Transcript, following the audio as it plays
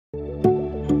Well,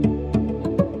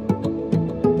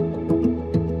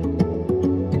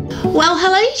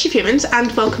 hello YouTube humans and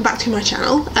welcome back to my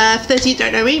channel. For those of you who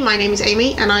don't know me, my name is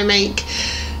Amy and I make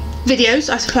videos,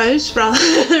 I suppose,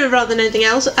 rather than anything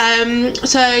else.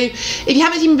 So if you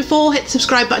haven't seen me before, hit the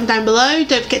subscribe button down below.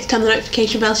 Don't forget to turn the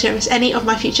notification bell so you don't miss any of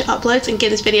my future uploads, and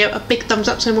give this video a big thumbs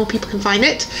up so more people can find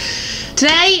it.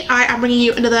 Today I am bringing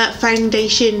you another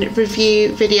foundation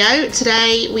review video.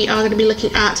 Today we are going to be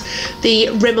looking at the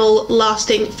Rimmel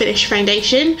Lasting Finish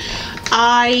Foundation.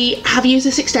 I have used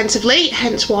this extensively,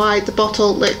 hence why the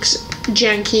bottle looks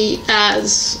janky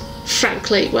as,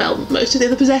 frankly, well, most of the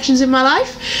other possessions in my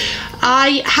life.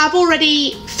 I have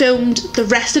already filmed the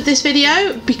rest of this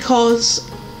video because,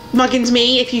 muggins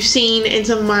me, if you've seen in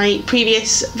some of my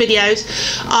previous videos,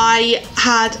 I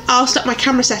had asked up my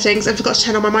camera settings and forgot to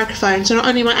turn on my microphone, so not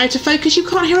only am I out of focus, you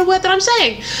can't hear a word that I'm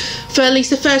saying for at least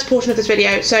the first portion of this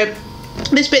video. So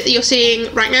this bit that you're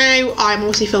seeing right now, I'm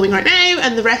obviously filming right now,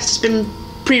 and the rest has been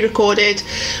pre-recorded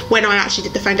when I actually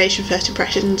did the foundation first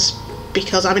impressions,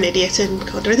 because I'm an idiot and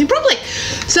can't do anything properly.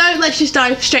 So let's just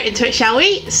dive straight into it, shall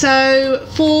we? So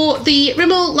for the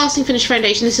Rimmel Lasting Finish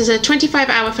Foundation, this is a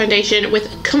 25-hour foundation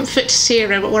with comfort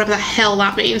serum, or whatever the hell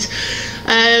that means.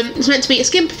 It's meant to be a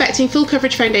skin perfecting full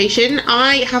coverage foundation.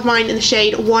 I have mine in the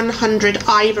shade 100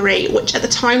 Ivory, which at the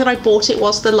time that I bought it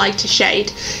was the lightest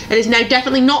shade. It is now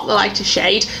definitely not the lightest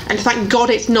shade, and thank God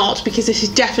it's not, because this is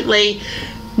definitely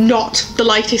not the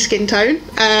lightest skin tone.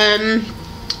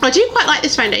 I do quite like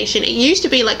this foundation. It used to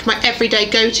be like my everyday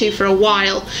go-to for a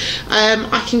while.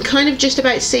 I can kind of just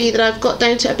about see that I've got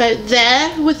down to about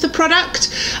there with the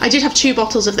product. I did have 2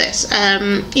 bottles of this.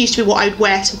 It used to be what I would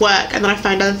wear to work, and then I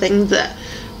found other things that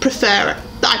I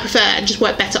prefer and just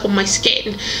work better on my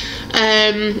skin.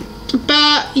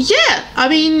 But yeah, I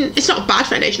mean, it's not a bad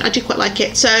foundation. I do quite like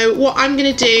it. So what I'm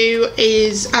going to do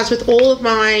is, as with all of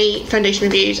my foundation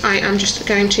reviews, I am just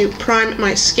going to prime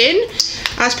my skin.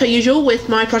 As per usual with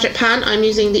my project pan, I'm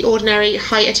using the Ordinary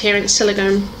High Adherence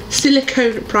Silicone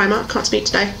Primer. Can't speak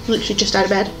today, I'm literally just out of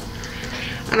bed.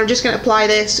 And I'm just going to apply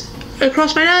this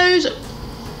across my nose,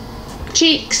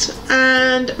 cheeks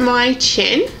and my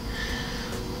chin.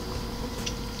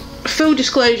 Full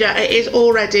disclosure, it is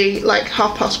already like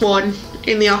 1:30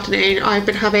 in the afternoon. I've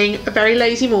been having a very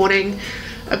lazy morning,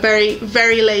 a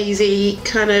very lazy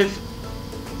kind of,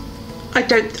 I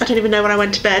don't even know when I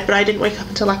went to bed, but I didn't wake up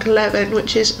until like 11,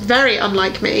 which is very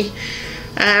unlike me.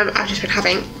 I've just been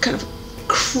having kind of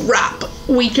crap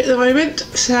week at the moment,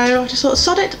 so I just thought,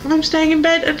 sod it, I'm staying in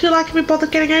bed until I can be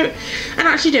bothered getting out and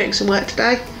actually doing some work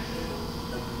today.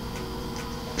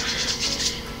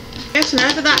 So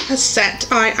now that that has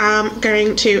set, I am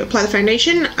going to apply the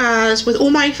foundation. As with all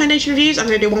my foundation reviews, I'm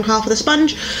going to do one half with a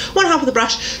sponge, one half with a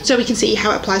brush, so we can see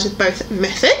how it applies with both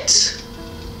methods.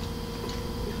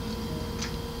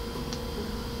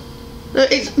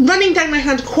 It's running down my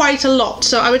hand quite a lot,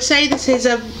 so I would say this is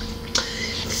a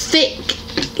thick,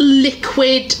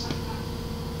 liquid,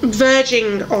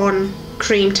 verging on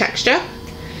cream texture.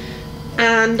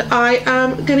 And I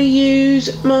am going to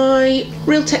use my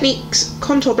Real Techniques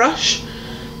contour brush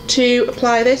to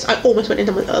apply this. I almost went in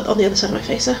on the other side of my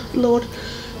face there, Lord.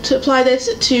 To apply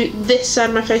this to this side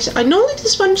of my face. I normally do the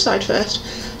sponge side first.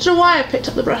 I don't know why I picked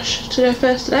up the brush to go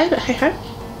first today, but hey ho.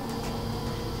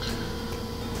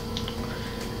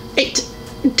 It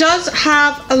does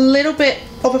have a little bit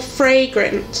of a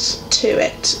fragrance to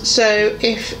it, so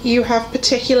if you have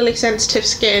particularly sensitive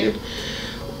skin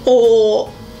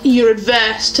or you're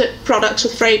adverse to products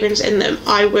with fragrance in them,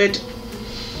 I would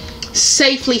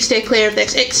safely stay clear of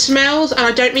this. It smells, and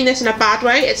I don't mean this in a bad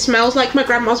way, it smells like my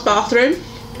grandma's bathroom.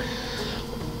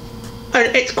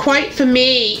 And it's quite, for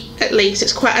me at least,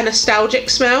 it's quite a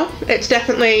nostalgic smell. It's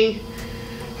definitely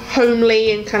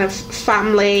homely and kind of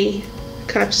family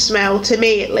kind of smell, to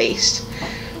me at least.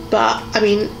 But I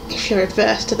mean, if you're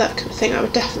adverse to that kind of thing, I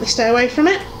would definitely stay away from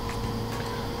it.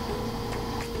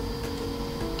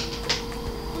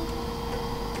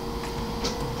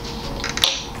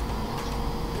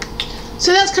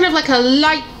 So that's kind of like a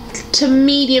light to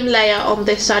medium layer on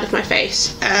this side of my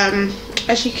face.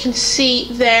 As you can see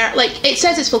there, like, it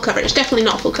says it's full coverage, it's definitely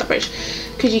not full coverage,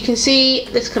 because you can see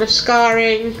this kind of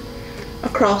scarring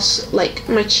across like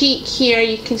my cheek here.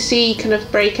 You can see kind of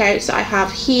breakouts that I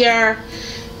have here,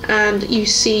 and you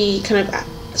see kind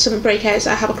of some breakouts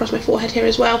that I have across my forehead here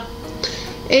as well.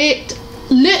 It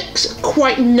looks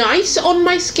quite nice on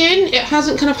my skin. It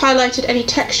hasn't kind of highlighted any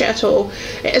texture at all.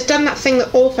 It has done that thing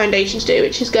that all foundations do,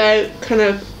 which is go kind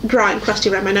of dry and crusty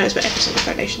around my nose, but every single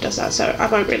foundation does that, so I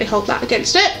won't really hold that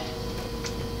against it.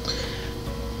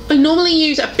 I normally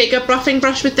use a bigger buffing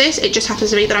brush with this. It just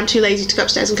happens to be that I'm too lazy to go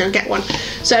upstairs and go and get one.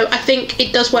 So I think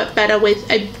it does work better with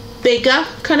a bigger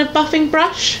kind of buffing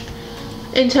brush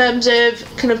in terms of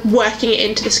kind of working it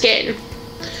into the skin.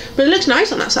 But it looks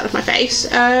nice on that side of my face.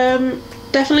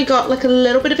 Definitely got like a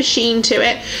little bit of a sheen to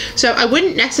it. So I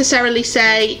wouldn't necessarily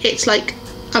say it's like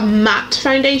a matte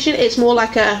foundation. It's more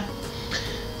like a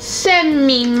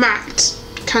semi-matte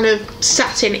kind of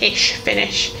satin-ish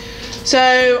finish.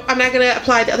 So I'm now going to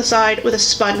apply the other side with a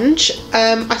sponge.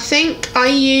 I think I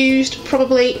used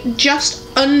probably just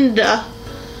under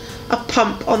a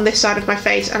pump on this side of my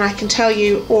face, and I can tell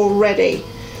you already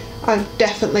I'm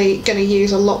definitely going to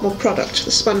use a lot more product for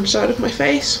the sponge side of my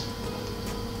face.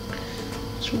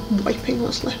 Just wiping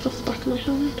what's left off the back of my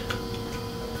hand.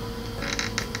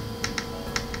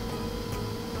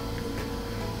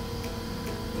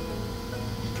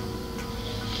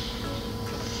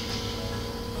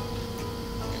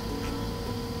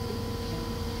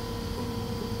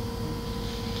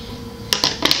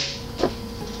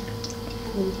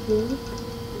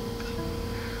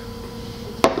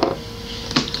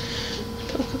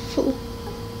 Put like a full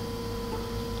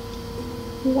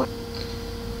wipe.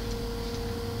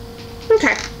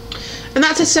 Okay, and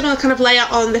that's a similar kind of layer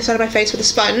on this side of my face with a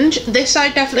sponge. This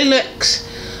side definitely looks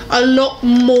a lot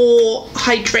more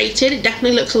hydrated. It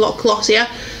definitely looks a lot glossier.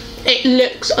 It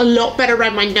looks a lot better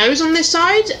around my nose on this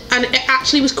side, and it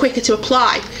actually was quicker to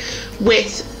apply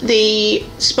with the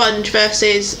sponge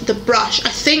versus the brush. I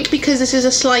think because this is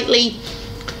a slightly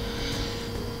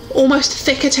almost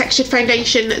thicker textured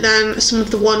foundation than some of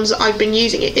the ones that I've been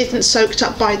using, it isn't soaked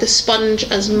up by the sponge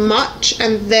as much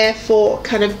and therefore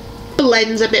kind of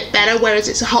blends a bit better, whereas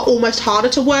it's almost harder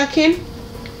to work in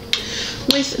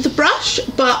with the brush.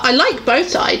 But I like both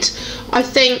sides. I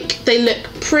think they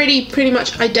look pretty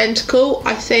much identical.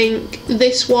 I think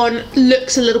this one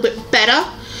looks a little bit better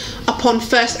upon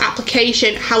first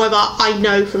application. However, I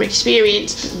know from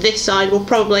experience this side will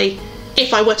probably,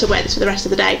 if I were to wear this for the rest of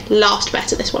the day, last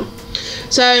better, this one.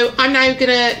 So I'm now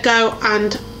gonna go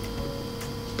and,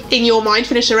 in your mind,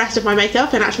 finish the rest of my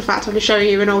makeup. In actual fact, I'm just showing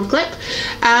you an old clip,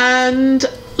 and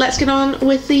let's get on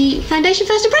with the foundation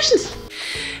first impressions.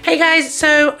 Hey guys,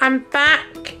 so I'm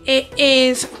back. It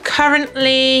is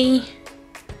currently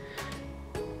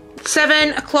 7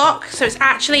 o'clock, so it's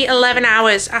actually 11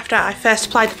 hours after I first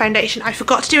applied the foundation. I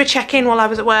forgot to do a check-in while I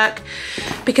was at work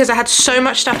because I had so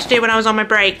much stuff to do when I was on my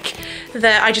break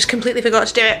that I just completely forgot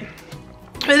to do it.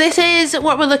 But this is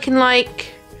what we're looking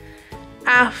like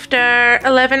after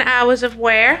 11 hours of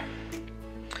wear.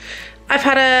 I've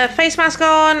had a face mask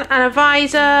on and a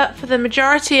visor for the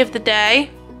majority of the day.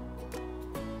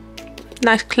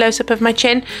 Nice close-up of my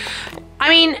chin. I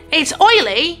mean, it's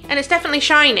oily and it's definitely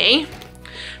shiny,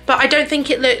 but I don't think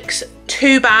it looks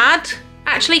too bad.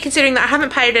 Actually, considering that I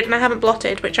haven't powdered and I haven't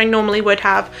blotted, which I normally would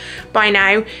have by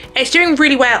now, it's doing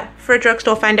really well for a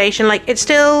drugstore foundation. Like, it's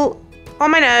still on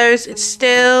my nose, it's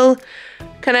still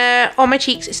kind of on my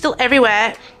cheeks, it's still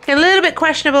everywhere. A little bit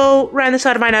questionable around the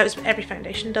side of my nose, but every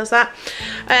foundation does that.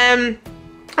 I'm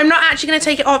not actually going to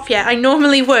take it off yet. I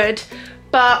normally would,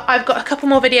 but I've got a couple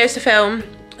more videos to film,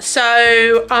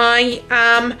 so I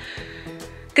am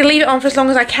gonna leave it on for as long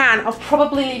as I can. I'll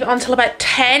probably leave it on till about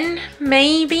 10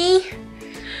 maybe,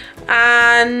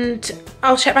 and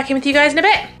I'll check back in with you guys in a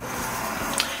bit.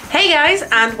 Hey guys,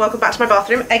 and welcome back to my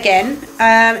bathroom again.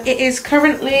 It is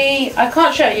currently, I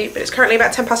can't show you, but it's currently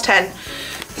about 10 past 10.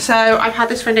 So I've had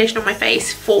this foundation on my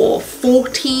face for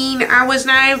 14 hours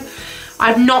now.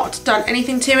 I've not done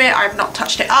anything to it. I've not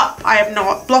touched it up. I have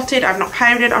not blotted. I've not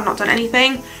powdered. I've not done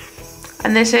anything.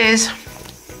 And this is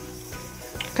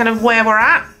kind of where we're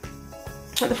at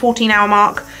the 14-hour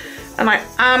mark. And I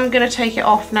am going to take it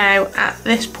off now at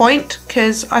this point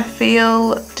because I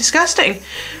feel disgusting,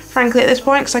 frankly, at this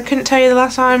point, because I couldn't tell you the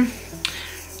last time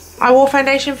I wore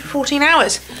foundation for 14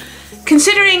 hours.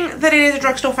 Considering that it is a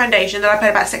drugstore foundation that I paid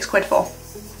about £6 for,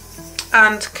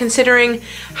 and considering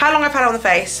how long I've had it on the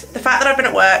face, the fact that I've been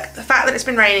at work, the fact that it's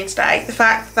been raining today, the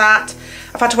fact that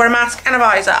I've had to wear a mask and a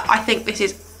visor, I think this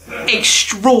is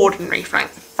extraordinary,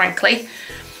 frankly.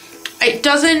 It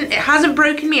hasn't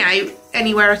broken me out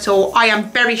anywhere at all. I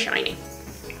am very shiny.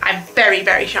 I'm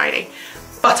very shiny,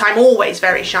 but I'm always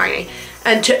very shiny.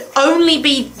 And to only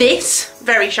be this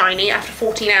very shiny after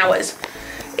 14 hours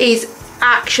is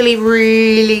actually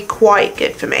really quite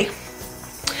good for me.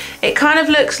 It kind of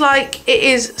looks like it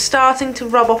is starting to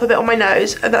rub off a bit on my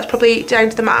nose, and that's probably down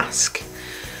to the mask.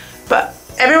 But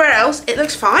everywhere else, it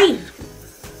looks fine.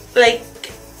 Like,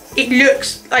 it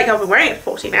looks like I've been wearing it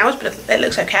for 14 hours, but it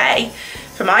looks okay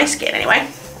for my skin anyway.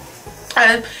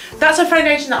 That's a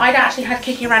foundation that I'd actually had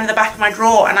kicking around in the back of my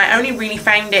drawer, and I only really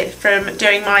found it from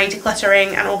doing my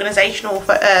decluttering and organisational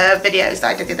videos that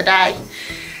I did the other day.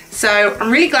 So I'm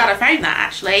really glad I found that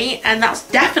actually, and that's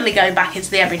definitely going back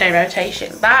into the everyday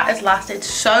rotation. That has lasted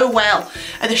so well,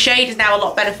 and the shade is now a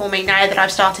lot better for me now that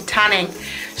I've started tanning.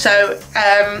 So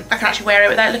I can actually wear it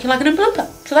without looking like an Oompa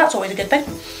Loompa, so that's always a good thing.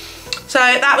 So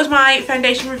that was my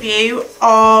foundation review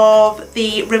of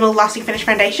the Rimmel Lasting Finish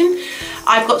Foundation.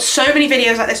 I've got so many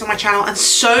videos like this on my channel and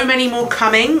so many more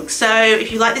coming. So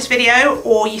if you like this video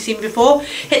or you've seen me before,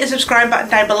 hit the subscribe button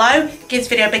down below. Give this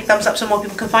video a big thumbs up so more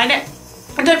people can find it.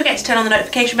 And don't forget to turn on the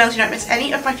notification bell so you don't miss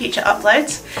any of my future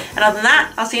uploads. And other than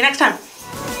that, I'll see you next time.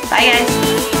 Bye guys.